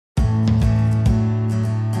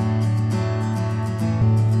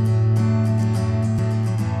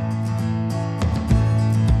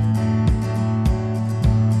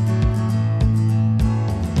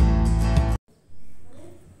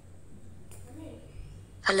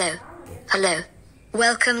Hello.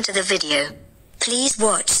 Welcome to the video. Please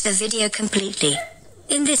watch the video completely.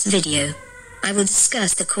 In this video, I will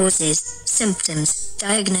discuss the causes, symptoms,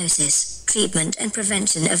 diagnosis, treatment and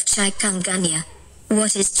prevention of chikungunya.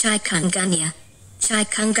 What is chikungunya?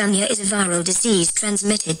 Chikungunya is a viral disease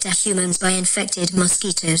transmitted to humans by infected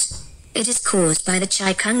mosquitoes. It is caused by the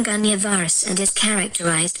Chikungunya virus and is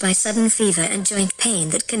characterized by sudden fever and joint pain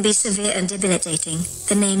that can be severe and debilitating.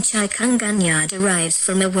 The name Chikungunya derives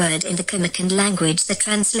from a word in the Chikungunya language that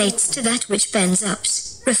translates to that which bends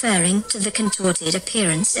ups, referring to the contorted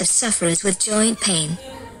appearance of sufferers with joint pain.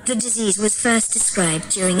 The disease was first described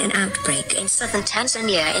during an outbreak in southern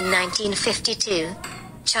Tanzania in 1952.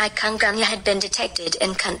 Chikungunya had been detected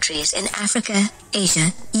in countries in Africa,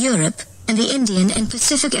 Asia, Europe, and the Indian and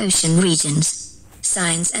Pacific Ocean regions.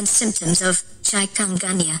 Signs and symptoms of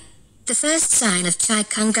chikungunya. The first sign of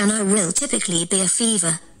chikungunya will typically be a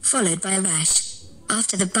fever, followed by a rash.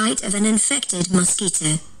 After the bite of an infected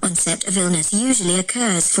mosquito, onset of illness usually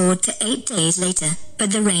occurs 4 to 8 days later,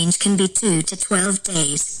 but the range can be 2 to 12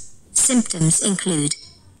 days. Symptoms include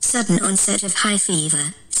sudden onset of high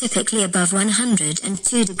fever, typically above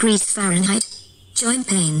 102 degrees Fahrenheit, joint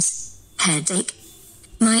pains, headache,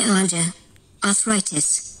 myalgia,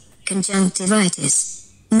 arthritis,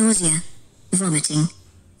 conjunctivitis, nausea, vomiting,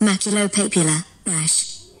 maculopapular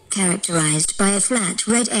rash, characterized by a flat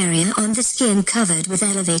red area on the skin covered with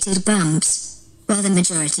elevated bumps. While the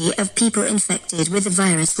majority of people infected with the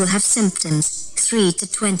virus will have symptoms, 3 to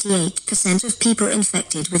 28% of people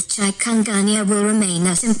infected with chikungunya will remain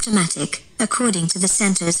asymptomatic, according to the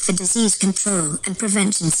Centers for Disease Control and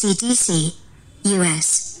Prevention (CDC).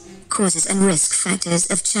 U.S. Causes and risk factors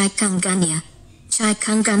of chikungunya.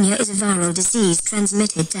 Chikungunya is a viral disease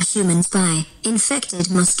transmitted to humans by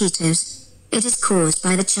infected mosquitoes. It is caused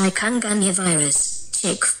by the Chikungunya virus,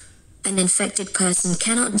 Chik. An infected person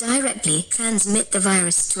cannot directly transmit the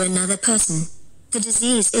virus to another person. The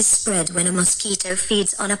disease is spread when a mosquito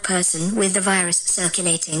feeds on a person with the virus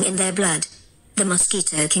circulating in their blood. The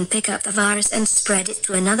mosquito can pick up the virus and spread it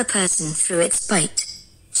to another person through its bite.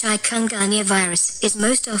 Chikungunya virus is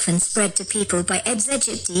most often spread to people by Aedes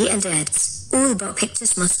aegypti and Aedes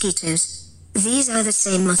albopictus mosquitoes. These are the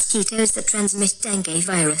same mosquitoes that transmit dengue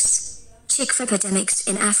virus. Chik epidemics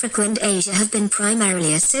in Africa and Asia have been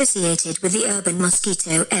primarily associated with the urban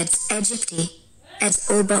mosquito Aedes aegypti. Aedes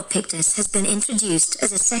albopictus has been introduced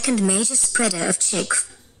as a second major spreader of Chik.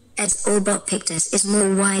 Aedes albopictus is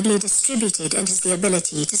more widely distributed and has the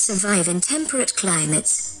ability to survive in temperate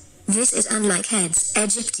climates. This is unlike Aedes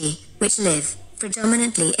aegypti, which live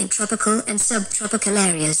predominantly in tropical and subtropical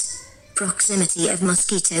areas. Proximity of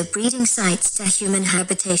mosquito breeding sites to human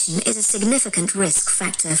habitation is a significant risk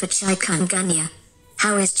factor for chikungunya.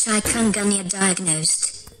 How is chikungunya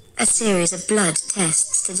diagnosed? A series of blood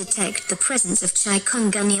tests to detect the presence of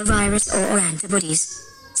chikungunya virus or antibodies.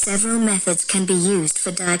 Several methods can be used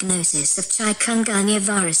for diagnosis of chikungunya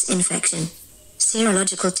virus infection.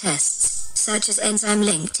 Serological tests, such as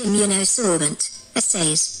enzyme-linked immunosorbent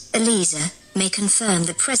assays, ELISA, may confirm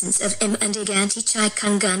the presence of IM and IG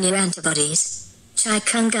anti-chikungunya antibodies.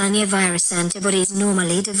 Chikungunya virus antibodies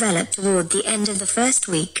normally develop toward the end of the first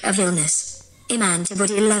week of illness. IM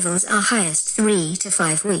antibody levels are highest 3 to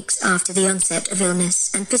 5 weeks after the onset of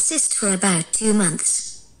illness and persist for about 2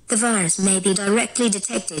 months. The virus may be directly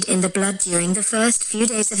detected in the blood during the first few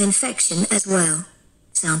days of infection as well.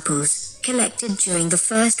 Samples collected during the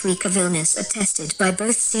first week of illness are tested by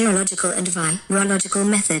both serological and virological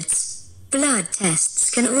methods. Blood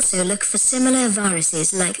tests can also look for similar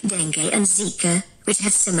viruses like dengue and Zika, which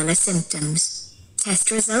have similar symptoms.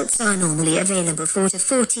 Test results are normally available 4 to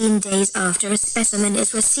 14 days after a specimen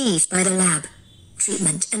is received by the lab.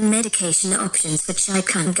 Treatment and medication options for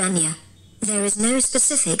chikungunya. There is no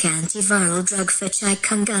specific antiviral drug for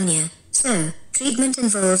chikungunya, so treatment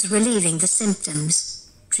involves relieving the symptoms.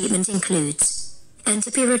 Treatment includes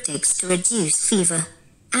antipyretics to reduce fever,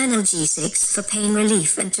 analgesics for pain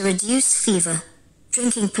relief and to reduce fever,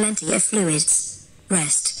 drinking plenty of fluids,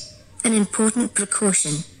 rest. An important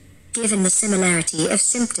precaution. Given the similarity of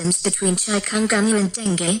symptoms between chikungunya and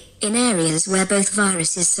dengue, in areas where both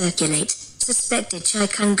viruses circulate, suspected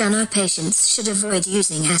chikungunya patients should avoid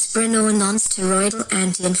using aspirin or non-steroidal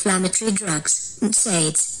anti-inflammatory drugs,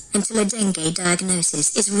 NSAIDs, until a dengue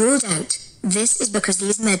diagnosis is ruled out. This is because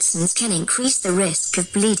these medicines can increase the risk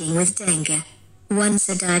of bleeding with dengue. Once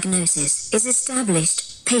a diagnosis is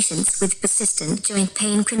established, patients with persistent joint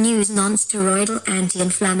pain can use non-steroidal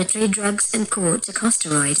anti-inflammatory drugs and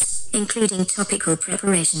corticosteroids, including topical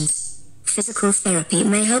preparations. Physical therapy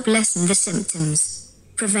may help lessen the symptoms.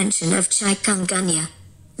 Prevention of chikungunya.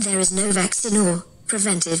 There is no vaccine or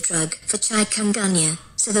preventive drug for chikungunya,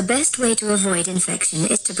 so the best way to avoid infection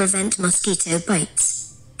is to prevent mosquito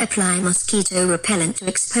bites. Apply mosquito repellent to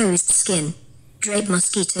exposed skin. Drape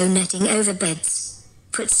mosquito netting over beds.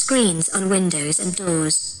 Put screens on windows and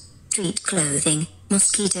doors. Treat clothing,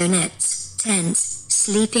 mosquito nets, tents,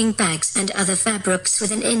 sleeping bags and other fabrics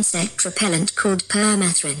with an insect repellent called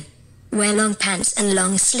permethrin. Wear long pants and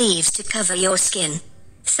long sleeves to cover your skin.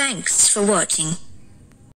 Thanks for watching.